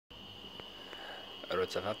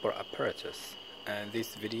Rotavapor apparatus. And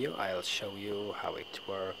this video I'll show you how it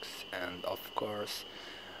works, and of course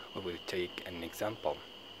we will take an example.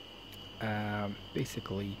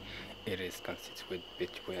 Basically it is constituted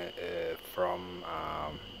from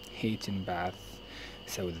heating bath.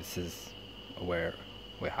 So this is where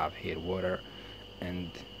we have here water, and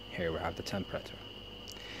here we have the temperature.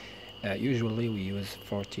 Usually we use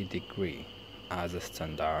 40 degree as a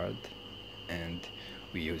standard, and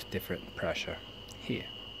we use different pressure. Here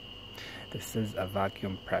this is a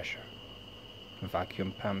vacuum pressure. A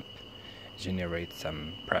vacuum pump generates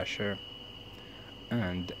some pressure,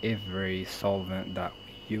 and every solvent that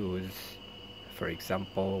we use, for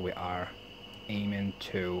example, we are aiming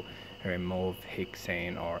to remove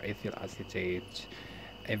hexane or ethyl acetate.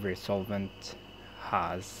 Every solvent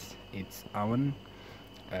has its own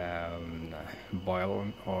boil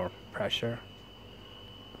or pressure.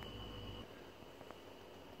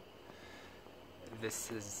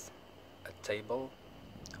 This is a table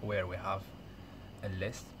where we have a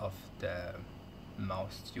list of the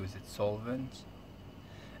most used solvents,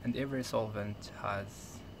 and every solvent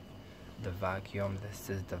has the vacuum.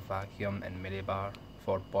 This is the vacuum in millibar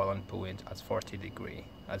for boiling point at 40 degree,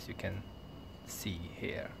 as you can see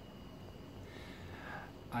here.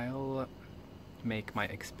 I'll make my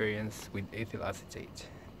experience with ethyl acetate.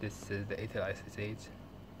 This is the ethyl acetate,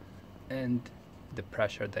 and the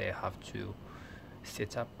pressure that I have to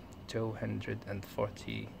set up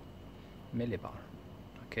 240 millibar.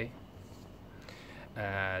 Okay,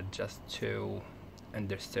 just to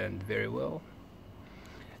understand very well,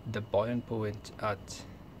 the boiling point at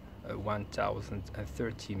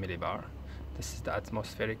 1030 millibar, this is the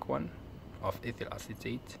atmospheric one of ethyl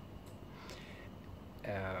acetate.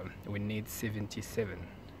 We need 77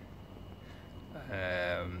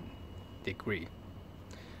 degree,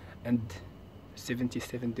 and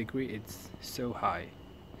 77 degree, it's so high.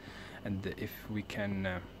 And if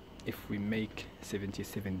we make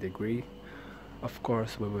 77 degree, of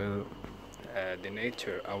course we will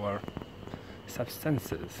denature our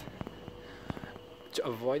substances. To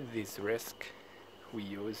avoid this risk, we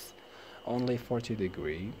use only 40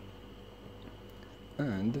 degree,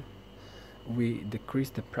 and we decrease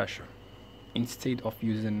the pressure. Instead of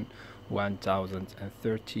using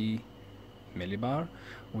 1030 millibar,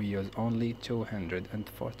 we use only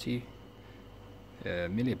 240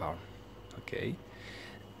 millibar. Okay,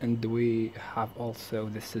 and we have also,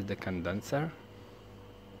 this is the condenser,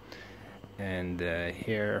 and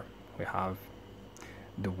here we have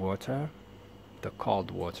the water, the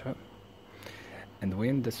cold water, and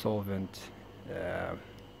when the solvent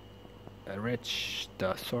reach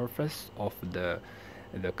the surface of the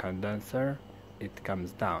condenser, it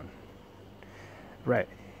comes down. Right,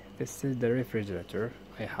 this is the refrigerator.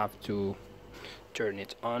 I have to turn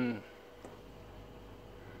it on.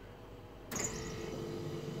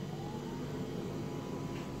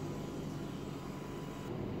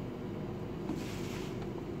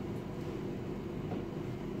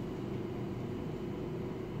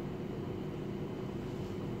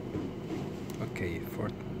 Okay, for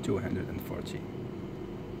 240.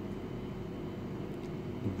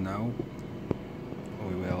 Now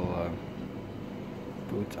we will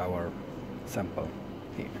put our sample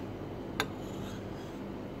here.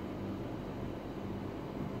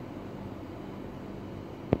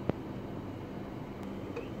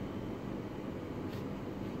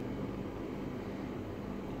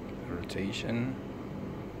 Rotation,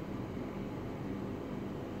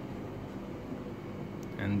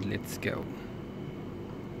 and let's go.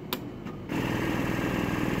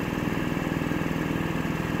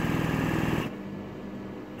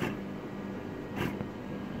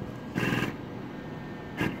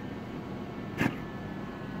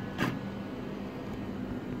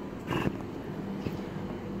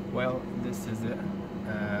 Well, this is it.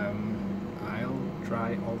 I'll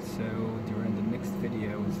try also during the next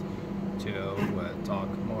videos to talk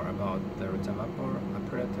more about the Rotavapor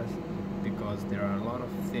apparatus, because there are a lot of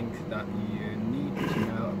things that you need to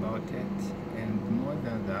know about it, and more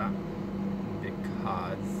than that,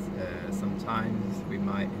 because sometimes we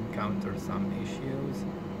might encounter some issues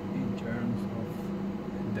in terms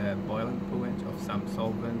of the boiling point of some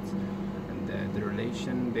solvents, and the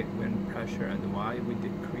relation between pressure and why we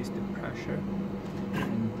decrease the pressure.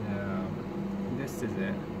 And this is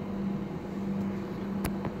it.